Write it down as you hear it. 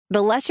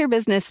The less your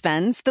business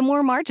spends, the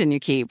more margin you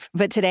keep.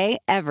 But today,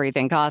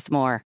 everything costs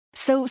more.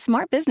 So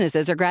smart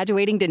businesses are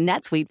graduating to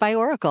NetSuite by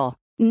Oracle.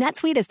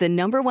 NetSuite is the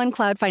 #1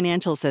 cloud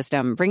financial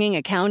system, bringing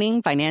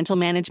accounting, financial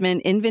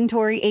management,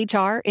 inventory,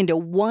 HR into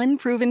one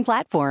proven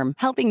platform,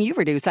 helping you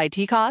reduce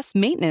IT costs,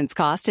 maintenance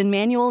costs, and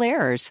manual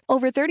errors.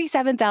 Over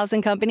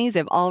 37,000 companies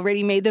have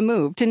already made the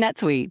move to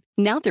NetSuite.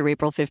 Now through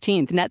April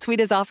 15th, NetSuite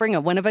is offering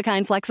a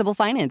one-of-a-kind flexible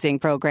financing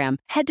program.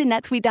 Head to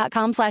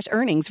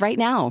netsuite.com/earnings right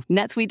now.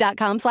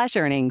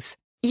 netsuite.com/earnings.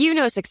 You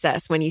know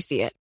success when you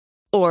see it.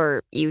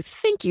 Or you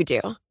think you do.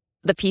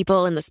 The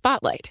people in the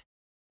spotlight.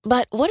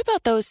 But what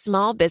about those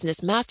small business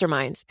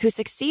masterminds who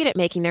succeed at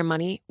making their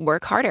money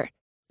work harder?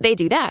 They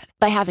do that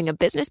by having a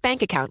business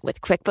bank account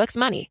with QuickBooks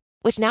Money,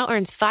 which now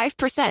earns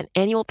 5%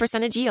 annual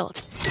percentage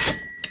yield.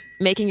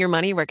 Making your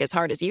money work as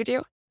hard as you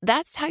do?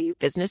 That's how you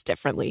business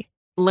differently.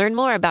 Learn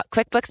more about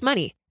QuickBooks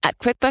Money at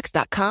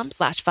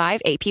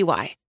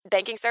quickbooks.com/5APY.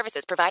 Banking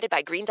services provided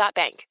by Green Dot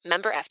Bank.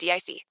 Member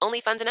FDIC.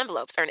 Only funds and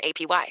envelopes earn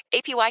APY.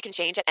 APY can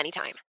change at any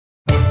time.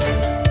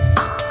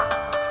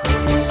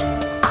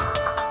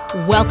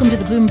 Welcome to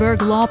the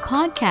Bloomberg Law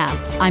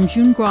Podcast. I'm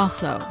June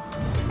Grosso.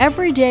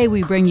 Every day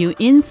we bring you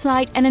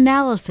insight and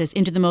analysis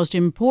into the most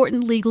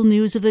important legal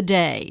news of the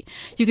day.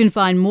 You can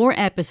find more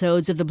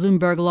episodes of the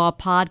Bloomberg Law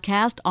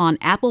Podcast on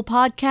Apple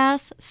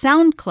Podcasts,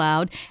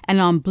 SoundCloud,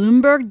 and on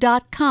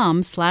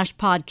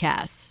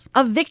Bloomberg.com/podcasts.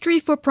 A victory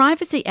for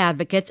privacy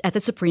advocates at the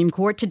Supreme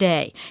Court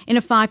today. In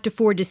a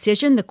 5-4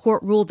 decision, the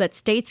court ruled that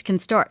states can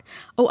start.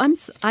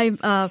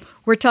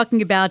 We're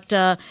talking about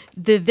the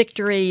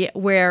victory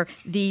where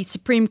the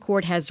Supreme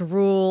Court has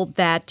ruled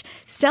that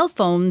cell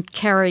phone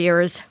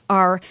carriers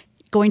are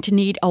going to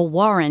need a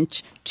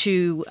warrant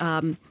to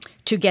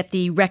get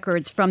the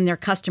records from their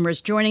customers.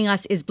 Joining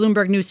us is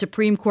Bloomberg News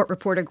Supreme Court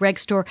reporter Greg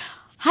Stohr.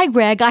 Hi,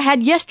 Greg. I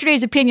had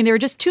yesterday's opinion. There were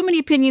just too many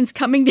opinions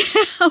coming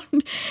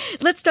down.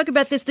 Let's talk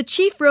about this. The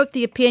chief wrote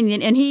the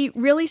opinion, and he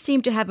really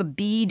seemed to have a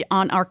bead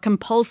on our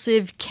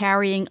compulsive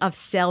carrying of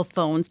cell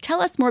phones.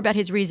 Tell us more about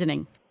his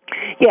reasoning.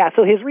 Yeah,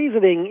 so his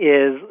reasoning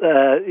is,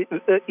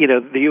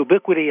 the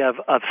ubiquity of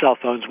cell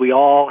phones. We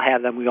all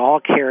have them. We all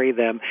carry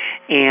them.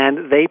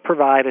 And they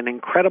provide an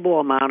incredible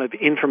amount of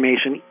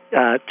information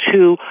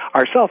to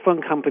our cell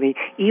phone company,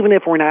 even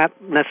if we're not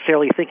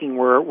necessarily thinking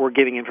we're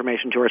giving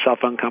information to our cell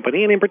phone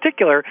company. And in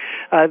particular,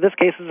 this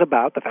case is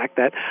about the fact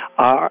that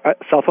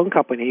cell phone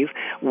companies,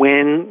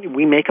 when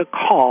we make a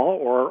call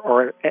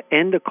or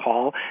end a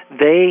call,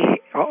 they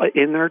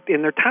in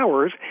their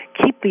towers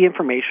keep the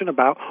information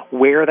about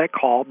where that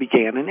call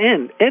began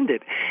and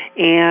ended.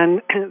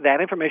 And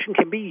that information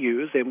can be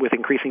used, and with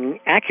increasing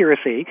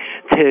accuracy,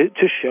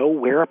 to show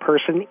where a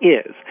person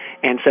is.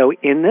 And so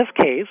in this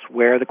case,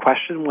 where the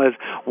question was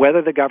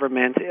whether the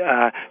government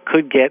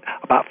could get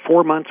about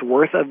 4 months'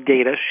 worth of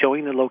data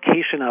showing the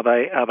location of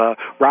a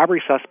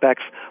robbery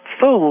suspect's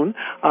phone,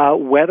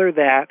 whether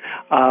that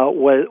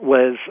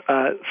was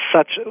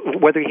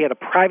whether he had a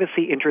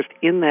privacy interest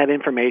in that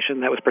information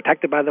that was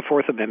protected by the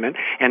Fourth Amendment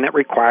and that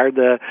required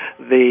the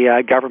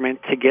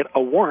government to get a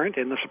warrant.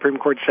 And the Supreme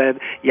Court said,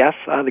 yes,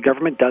 the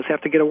government does have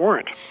to get a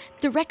warrant.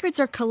 The records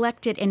are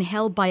collected and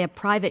held by a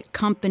private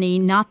company,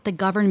 not the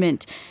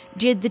government.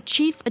 Did the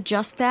chief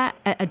address that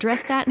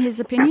in his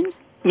opinion?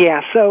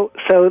 Yeah, so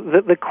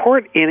the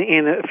court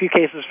in a few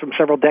cases from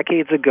several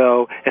decades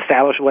ago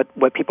established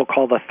what people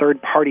call the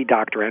third-party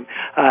doctrine.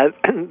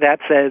 That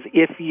says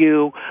if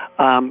you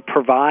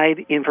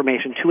provide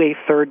information to a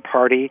third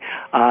party,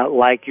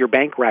 like your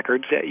bank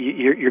records,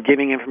 you're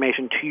giving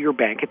information to your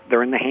bank,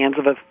 they're in the hands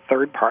of a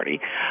third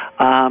party,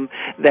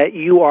 that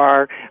you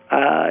are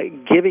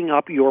giving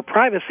up your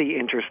privacy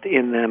interest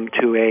in them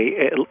to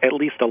at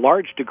least a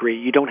large degree.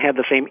 You don't have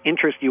the same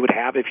interest you would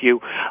have if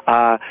you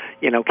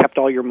kept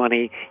all your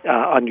money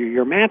under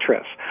your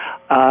mattress.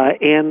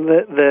 And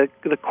the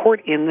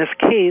court in this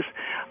case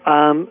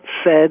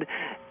said,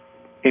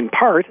 in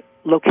part,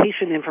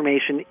 location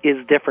information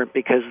is different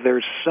because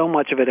there's so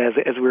much of it, as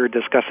we were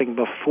discussing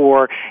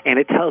before, and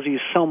it tells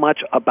you so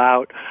much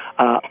about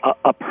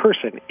a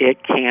person.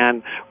 It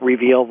can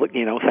reveal,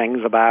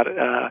 things about,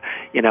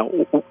 he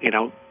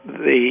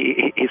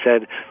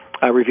said,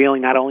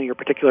 revealing not only your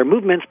particular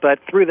movements, but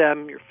through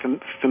them your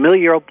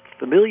familial,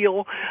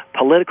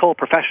 political,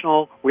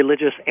 professional,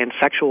 religious, and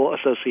sexual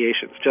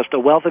associations. Just a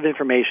wealth of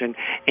information,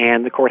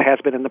 and the court has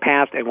been in the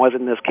past and was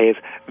in this case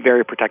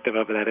very protective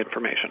of that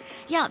information.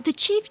 Yeah, the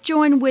chief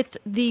joined with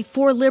the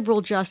 4 liberal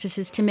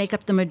justices to make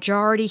up the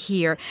majority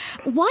here.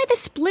 Why the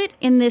split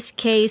in this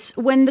case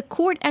when the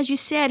court, as you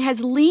said,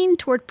 has leaned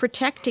toward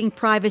protecting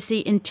privacy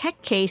in tech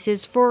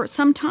cases for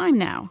some time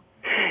now?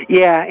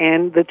 Yeah,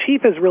 and the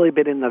chief has really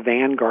been in the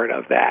vanguard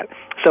of that.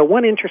 So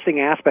one interesting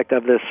aspect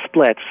of this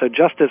split, so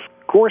Justice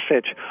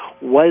Gorsuch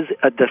was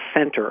a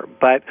dissenter,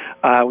 but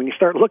when you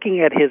start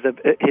looking at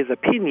his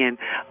opinion,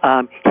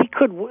 he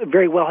could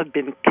very well have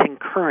been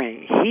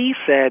concurring. He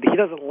said he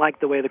doesn't like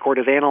the way the court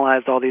has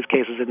analyzed all these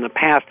cases in the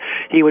past.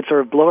 He would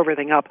sort of blow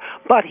everything up,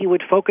 but he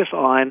would focus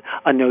on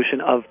a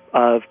notion of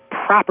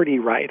property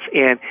rights.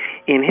 And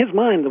in his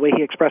mind, the way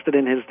he expressed it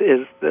in his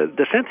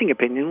dissenting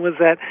opinion was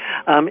that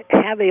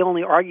had they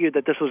only argued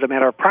that this was a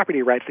matter of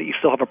property rights, that you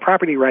still have a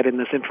property right in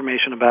this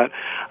information about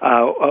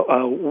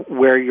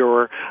where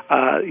your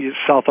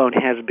cell phone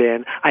has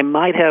been, I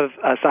might have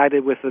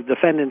sided with the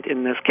defendant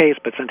in this case,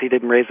 but since he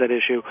didn't raise that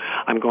issue,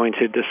 I'm going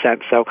to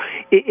dissent. So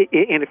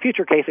in a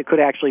future case, it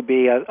could actually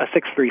be a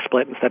 6-3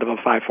 split instead of a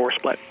 5-4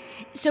 split.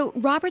 So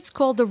Roberts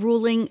called the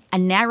ruling a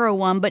narrow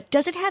one, but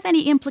does it have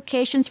any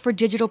implications for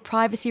digital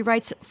privacy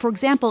rights? For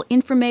example,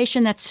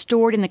 information that's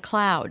stored in the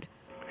cloud.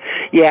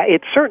 Yeah,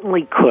 it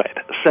certainly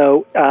could.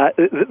 So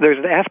there's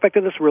an aspect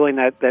of this ruling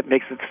that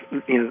makes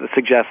it,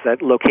 suggests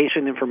that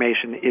location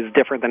information is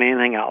different than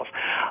anything else.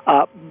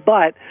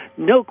 But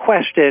no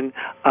question,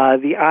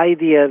 the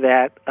idea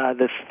that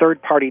this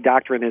third-party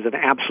doctrine is an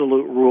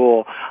absolute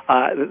rule,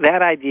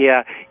 that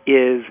idea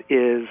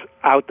is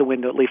out the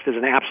window, at least as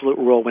an absolute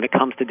rule, when it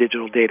comes to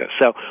digital data.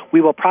 So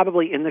we will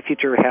probably in the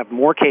future have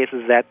more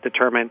cases that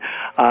determine,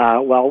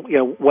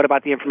 what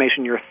about the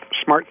information your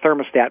smart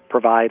thermostat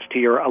provides to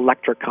your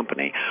electric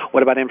company?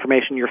 What about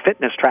information your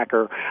fitness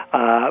tracker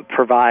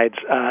provides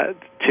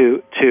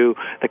to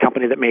the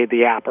company that made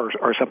the app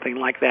or something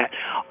like that?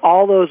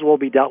 All those will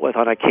be dealt with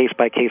on a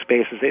case-by-case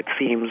basis, it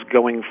seems,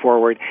 going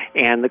forward.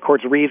 And the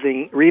court's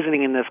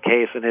reasoning in this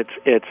case and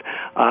its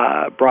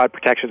broad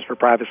protections for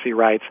privacy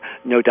rights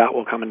no doubt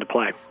will come into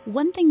play.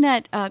 One thing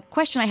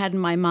question I had in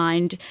my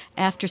mind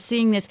after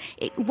seeing this,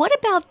 what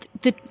about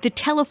the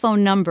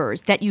telephone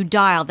numbers that you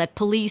dial that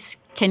police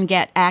can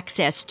get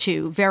access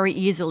to very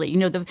easily?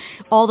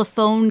 All the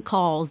phone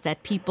calls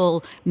that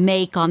people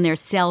make on their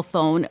cell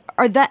phone,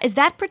 is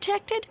that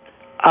protected?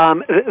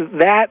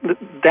 That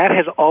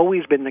has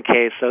always been the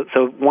case.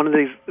 So one of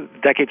these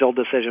decades-old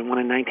decisions, one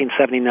in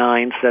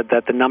 1979, said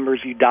that the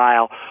numbers you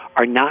dial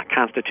are not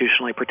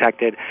constitutionally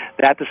protected.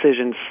 That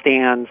decision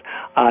stands.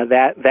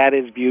 That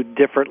is viewed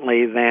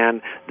differently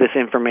than this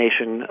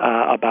information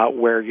about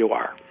where you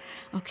are.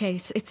 Okay,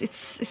 so it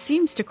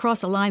seems to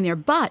cross a line there,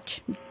 but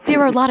there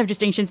are a lot of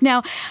distinctions.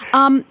 Now,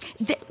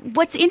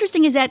 what's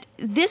interesting is that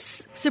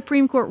this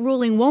Supreme Court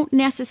ruling won't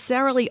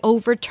necessarily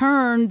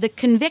overturn the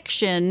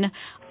conviction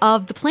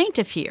of the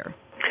plaintiff here.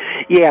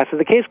 Yeah, so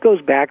the case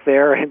goes back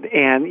there, and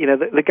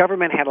the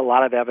government had a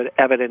lot of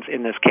evidence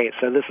in this case.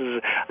 So this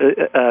is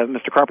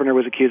Mr. Carpenter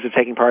was accused of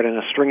taking part in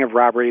a string of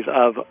robberies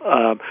of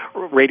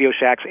Radio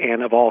Shacks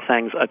and, of all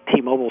things,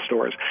 T-Mobile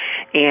stores.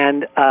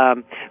 And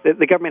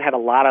the government had a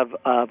lot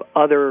of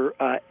other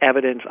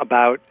evidence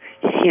about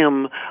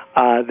him.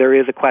 There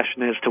is a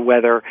question as to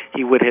whether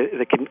he would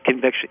have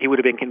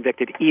been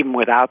convicted even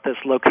without this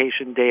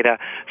location data.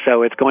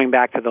 So it's going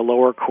back to the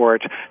lower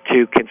court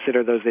to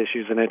consider those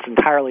issues, and it's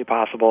entirely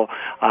possible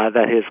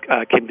that his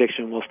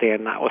conviction will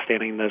stand,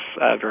 notwithstanding this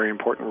very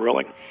important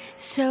ruling.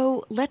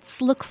 So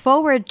let's look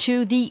forward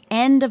to the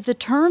end of the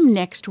term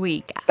next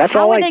week. That's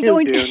How all are I they do,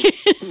 going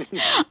June.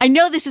 I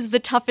know this is the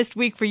toughest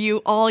week for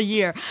you all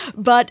year,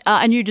 but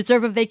and you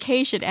deserve a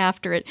vacation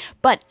after it.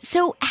 But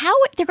so how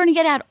they're going to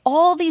get out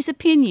all these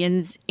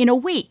opinions in a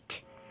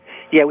week?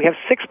 Yeah, we have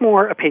 6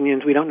 more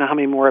opinions. We don't know how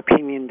many more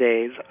opinion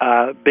days.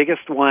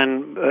 Biggest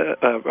one,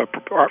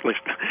 or at least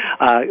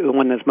the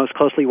one that's most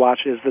closely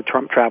watched, is the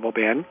Trump travel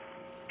ban.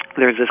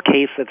 There's this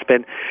case that's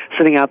been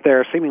sitting out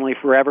there seemingly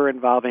forever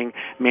involving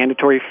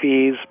mandatory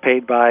fees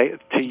paid to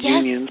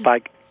unions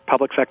by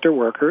public sector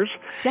workers.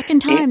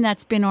 Second time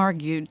that's been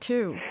argued,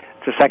 too.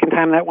 It's the second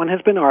time that one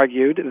has been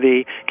argued.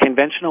 The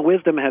conventional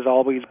wisdom has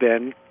always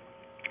been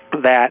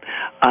that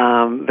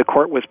the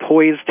court was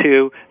poised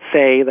to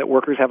say that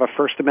workers have a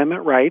First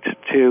Amendment right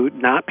to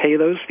not pay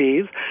those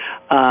fees.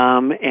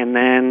 And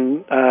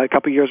then a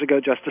couple years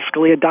ago, Justice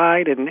Scalia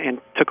died and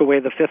took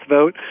away the 5th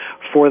vote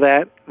for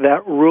that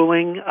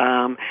ruling.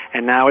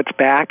 And now it's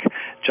back.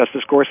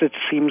 Justice Gorsuch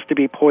seems to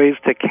be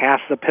poised to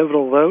cast the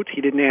pivotal vote.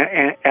 He didn't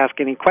ask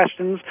any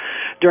questions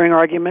during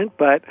argument,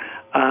 but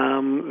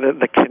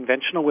the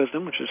conventional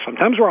wisdom, which is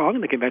sometimes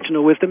wrong, the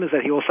conventional wisdom is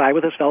that he will side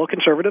with his fellow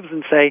conservatives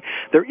and say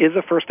there is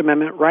a First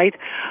Amendment right.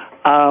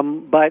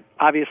 But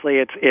obviously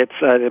it's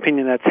an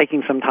opinion that's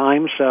taking some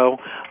time, so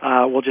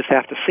we'll just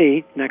have to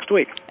see next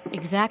week.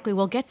 Exactly.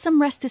 Well, get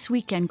some rest this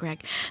weekend, Greg.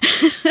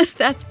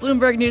 That's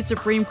Bloomberg News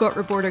Supreme Court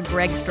reporter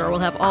Greg Stohr. We'll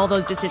have all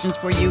those decisions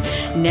for you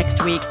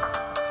next week.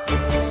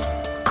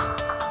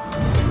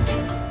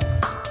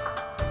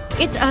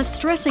 It's a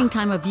stressing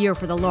time of year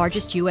for the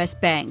largest U.S.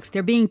 banks.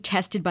 They're being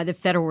tested by the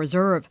Federal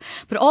Reserve.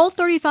 But all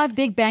 35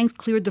 big banks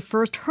cleared the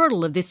first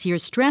hurdle of this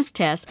year's stress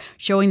test,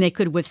 showing they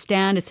could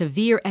withstand a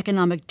severe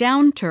economic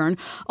downturn,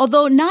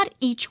 although not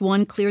each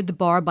one cleared the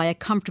bar by a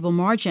comfortable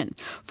margin.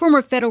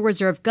 Former Federal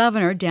Reserve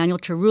Governor Daniel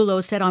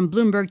Tarullo said on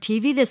Bloomberg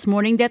TV this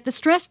morning that the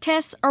stress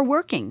tests are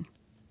working.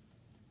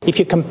 If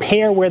you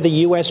compare where the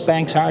U.S.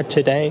 banks are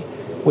today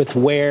with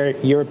where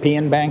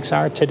European banks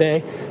are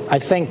today, I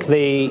think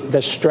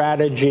the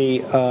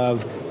strategy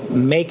of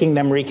making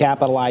them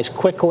recapitalize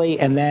quickly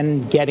and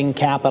then getting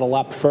capital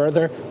up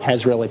further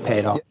has really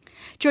paid off.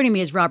 Joining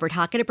me is Robert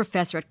Hockett, a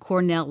professor at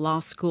Cornell Law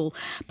School.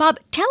 Bob,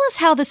 tell us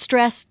how the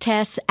stress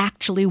tests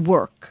actually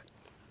work.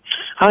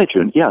 Hi,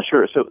 June. Yeah,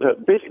 sure. So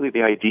basically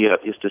the idea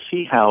is to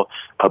see how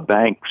a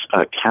bank's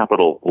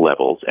capital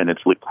levels and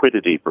its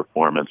liquidity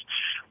performance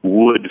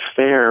would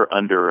fare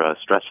under a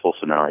stressful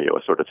scenario,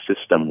 a sort of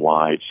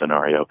system-wide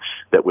scenario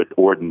that would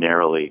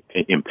ordinarily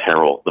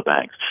imperil the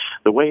banks.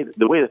 The way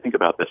to think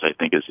about this, I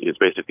think, is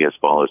basically as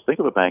follows. Think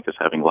of a bank as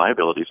having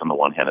liabilities on the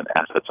one hand and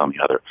assets on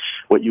the other.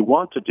 What you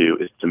want to do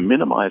is to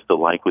minimize the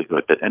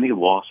likelihood that any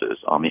losses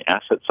on the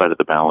asset side of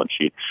the balance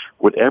sheet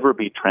would ever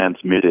be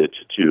transmitted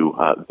to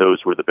those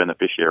who are the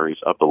beneficiaries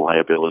of the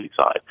liability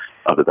side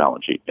of the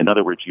balance sheet. In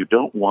other words, you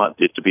don't want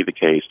it to be the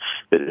case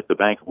that if the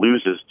bank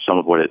loses some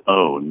of what it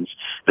owns,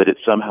 that it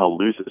somehow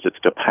loses its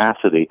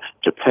capacity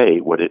to pay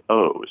what it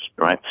owes,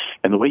 right?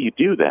 And the way you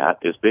do that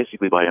is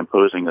basically by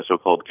imposing a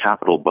so-called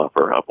capital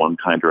buffer of one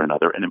kind or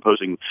another and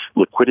imposing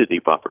liquidity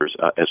buffers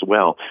as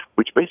well,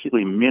 which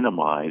basically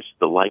minimize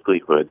the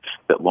likelihood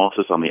that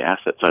losses on the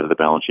asset side of the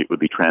balance sheet would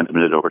be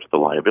transmitted over to the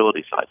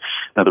liability side.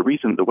 Now, the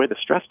way the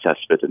stress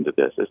test fits into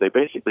this is they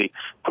basically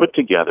put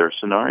together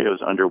scenarios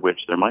under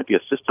which there might be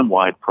a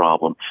system-wide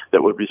problem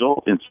that would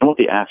result in some of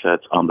the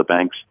assets on the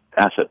bank's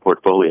asset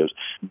portfolios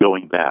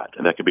going bad.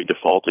 And that could be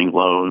defaulting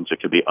loans,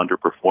 it could be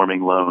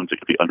underperforming loans, it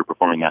could be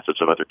underperforming assets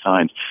of other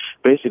kinds.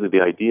 Basically,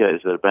 the idea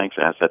is that a bank's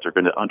assets are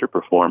going to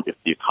underperform if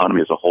the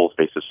economy as a whole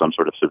faces some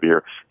sort of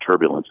severe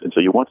turbulence. And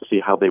so you want to see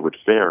how they would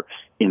fare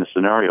in a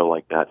scenario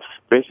like that,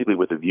 basically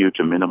with a view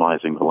to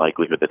minimizing the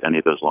likelihood that any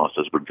of those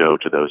losses would go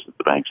to those that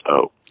the banks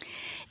owe.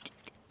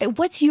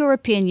 What's your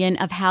opinion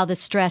of how the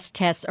stress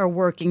tests are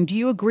working? Do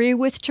you agree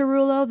with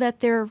Tarullo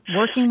that they're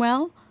working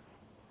well?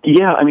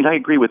 Yeah, I mean, I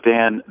agree with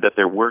Dan that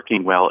they're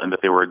working well and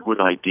that they were a good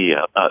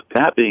idea.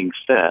 That being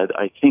said,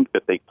 I think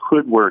that they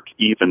could work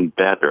even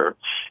better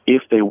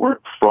if they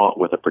weren't fraught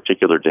with a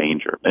particular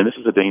danger. And this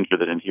is a danger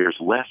that adheres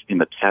less in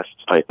the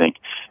tests, I think,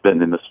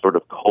 than in the sort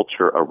of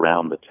culture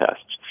around the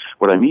tests.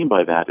 What I mean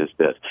by that is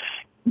this.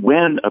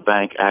 When a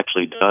bank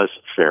actually does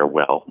fare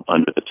well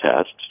under the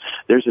tests,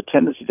 there's a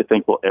tendency to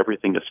think, well,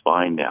 everything is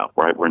fine now,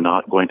 right? We're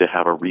not going to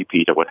have a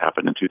repeat of what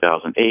happened in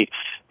 2008.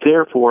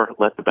 Therefore,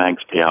 let the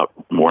banks pay out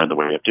more in the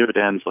way of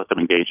dividends, let them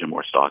engage in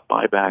more stock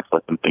buybacks,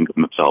 let them think of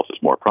themselves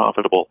as more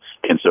profitable,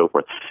 and so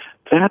forth.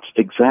 That's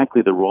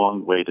exactly the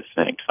wrong way to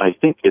think. I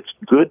think it's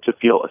good to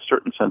feel a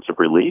certain sense of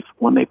relief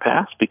when they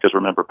pass, because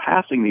remember,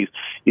 passing these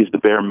is the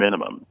bare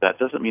minimum. That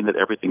doesn't mean that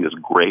everything is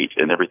great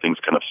and everything's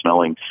kind of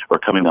smelling or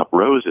coming up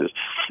roses.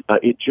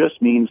 It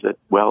just means that,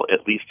 well,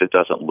 at least it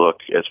doesn't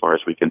look, as far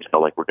as we can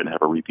tell, like we're going to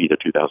have a repeat of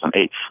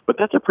 2008. But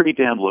that's a pretty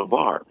damn low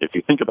bar, if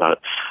you think about it.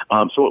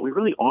 So what we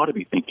really ought to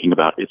be thinking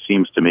about, it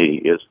seems to me,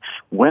 is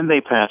when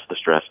they pass the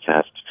stress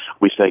tests,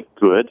 we say,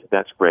 good,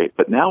 that's great.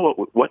 But now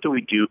what do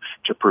we do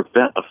to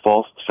prevent a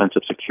false sense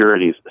of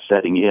security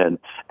setting in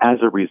as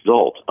a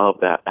result of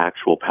that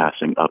actual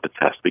passing of the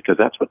test? Because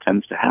that's what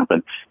tends to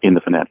happen in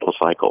the financial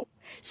cycle.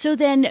 So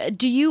then,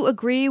 do you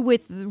agree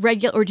with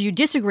or do you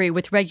disagree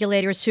with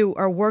regulators who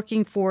are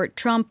working for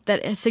Trump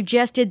that has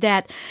suggested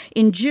that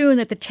in June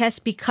that the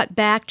test be cut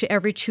back to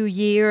every 2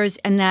 years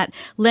and that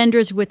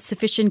lenders with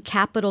sufficient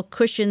capital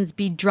cushions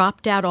be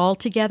dropped out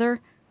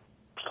altogether?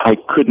 I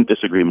couldn't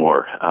disagree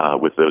more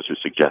with those who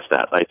suggest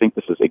that. I think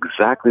this is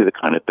exactly the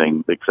kind of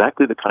thing,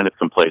 exactly the kind of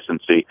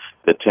complacency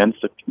that tends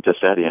to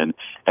set in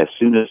as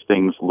soon as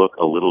things look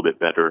a little bit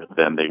better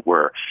than they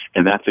were.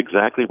 And that's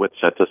exactly what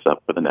sets us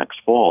up for the next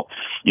fall.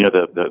 You know,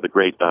 the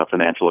great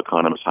financial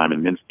economist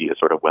Simon Minsky is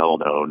sort of well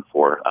known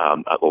for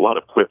a lot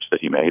of quips that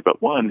he made, but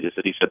one is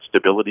that he said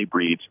stability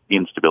breeds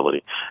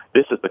instability.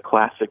 This is the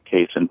classic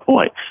case in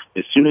point.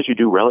 As soon as you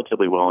do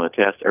relatively well on a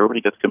test,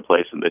 everybody gets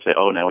complacent. They say,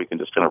 oh, now we can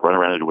just kind of run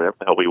around and do whatever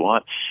the hell we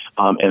want.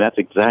 And that's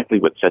exactly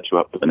what sets you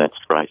up for the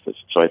next crisis.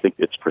 So I think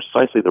it's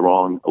precisely the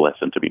wrong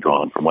lesson to be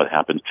drawn from what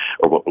happened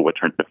or what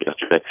turned up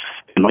yesterday.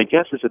 And my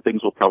guess is that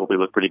things will probably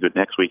look pretty good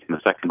next week in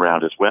the second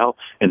round as well.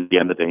 And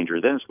again, the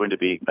danger then is going to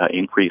be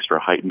increased or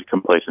heightened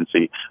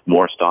complacency,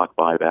 more stock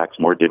buybacks,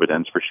 more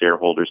dividends for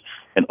shareholders.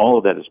 And all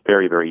of that is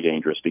very, very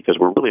dangerous because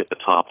we're really at the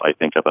top, I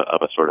think, of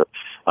a sort of,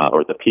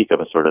 or the peak of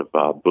a sort of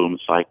boom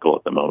cycle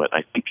at the moment.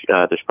 I think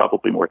there's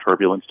probably more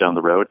turbulence down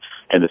the road,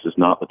 and this is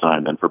not the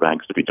time then for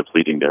banks to be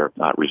depleting their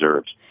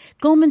reserves.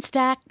 Goldman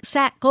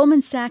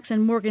Sachs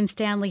and Morgan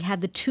Stanley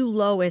had the two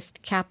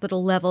lowest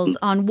capital levels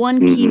on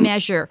one key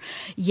measure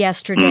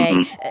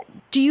yesterday.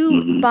 Do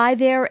you buy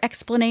their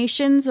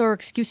explanations or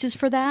excuses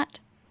for that?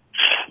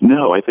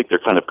 No, I think they're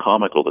kind of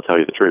comical, to tell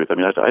you the truth. I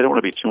mean, I don't want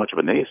to be too much of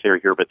a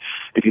naysayer here, but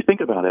if you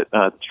think about it,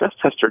 stress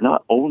tests are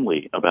not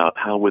only about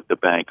how would the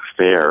bank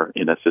fare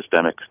in a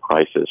systemic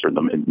crisis or in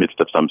the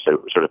midst of some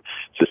sort of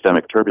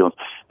systemic turbulence.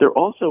 They're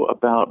also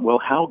about, well,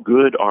 how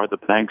good are the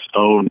bank's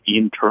own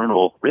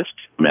internal risk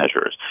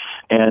measures?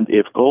 And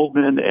if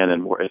Goldman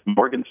and if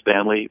Morgan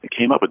Stanley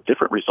came up with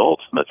different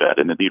results in the Fed,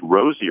 and indeed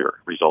rosier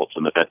results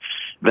in the Fed,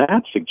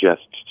 That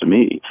suggests to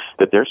me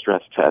that their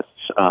stress tests,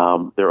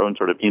 their own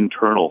sort of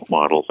internal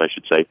models, I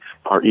should say,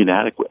 are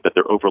inadequate, that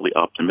they're overly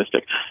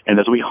optimistic. And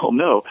as we all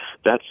know,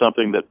 that's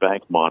something that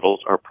bank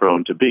models are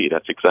prone to be.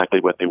 That's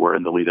exactly what they were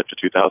in the lead up to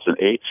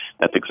 2008.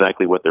 That's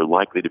exactly what they're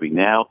likely to be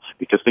now,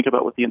 because think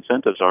about what the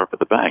incentives are for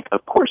the bank.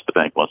 Of course, the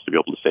bank wants to be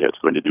able to say it's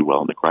going to do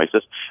well in the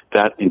crisis.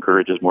 That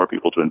encourages more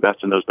people to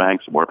invest in those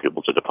banks, more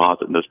people to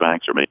deposit in those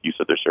banks or make use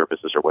of their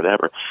services or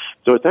whatever.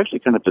 So it's actually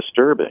kind of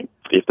disturbing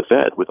if the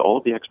Fed, with all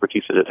of the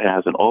expertise that it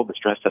has and all the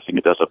stress testing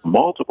it does of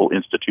multiple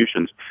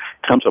institutions,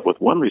 comes up with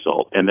one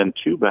result, and then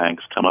two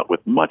banks come up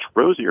with much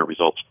rosier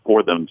results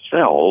for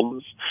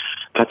themselves.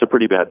 That's a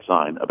pretty bad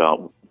sign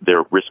about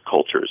their risk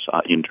cultures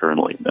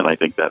internally. And I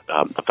think that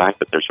the fact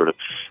that they're sort of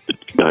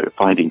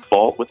finding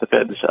fault with the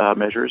Fed's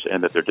measures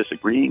and that they're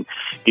disagreeing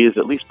is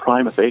at least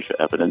prima facie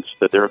evidence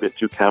that they're a bit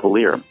too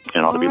cavalier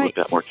and ought to be looked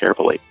at more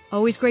carefully.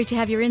 Always great to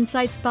have your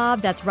insights,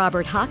 Bob. That's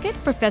Robert Hockett,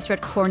 professor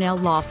at Cornell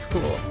Law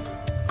School.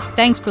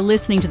 Thanks for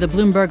listening to the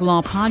Bloomberg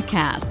Law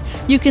Podcast.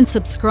 You can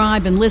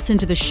subscribe and listen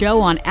to the show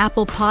on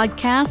Apple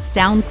Podcasts,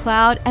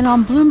 SoundCloud, and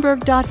on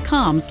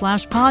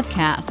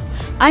Bloomberg.com/podcast.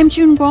 I'm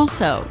June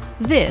Grosso.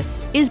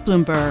 This is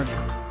Bloomberg.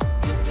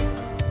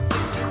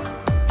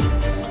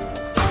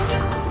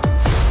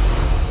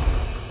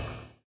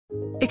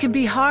 It can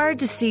be hard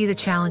to see the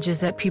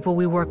challenges that people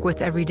we work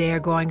with every day are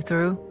going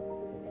through.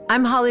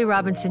 I'm Holly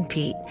Robinson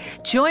Peete.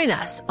 Join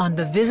us on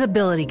The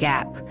Visibility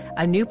Gap,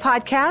 a new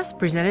podcast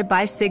presented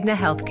by Cigna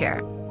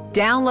Healthcare.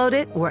 Download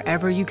it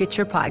wherever you get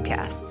your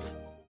podcasts.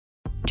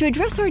 To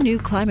address our new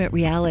climate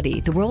reality,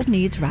 the world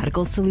needs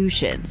radical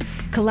solutions.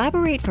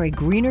 Collaborate for a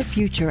greener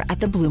future at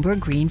the Bloomberg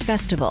Green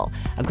Festival,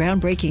 a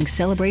groundbreaking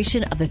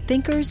celebration of the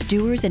thinkers,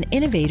 doers, and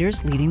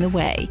innovators leading the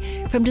way.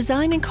 From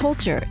design and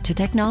culture to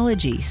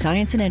technology,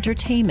 science, and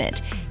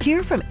entertainment,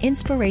 hear from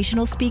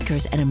inspirational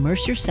speakers and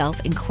immerse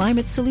yourself in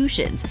climate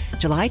solutions.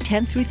 July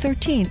 10th through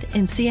 13th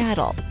in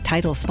Seattle.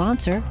 Title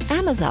sponsor,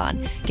 Amazon.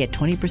 Get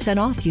 20%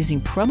 off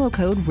using promo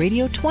code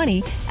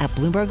RADIO20 at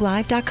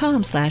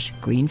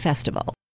BloombergLive.com/Green Festival.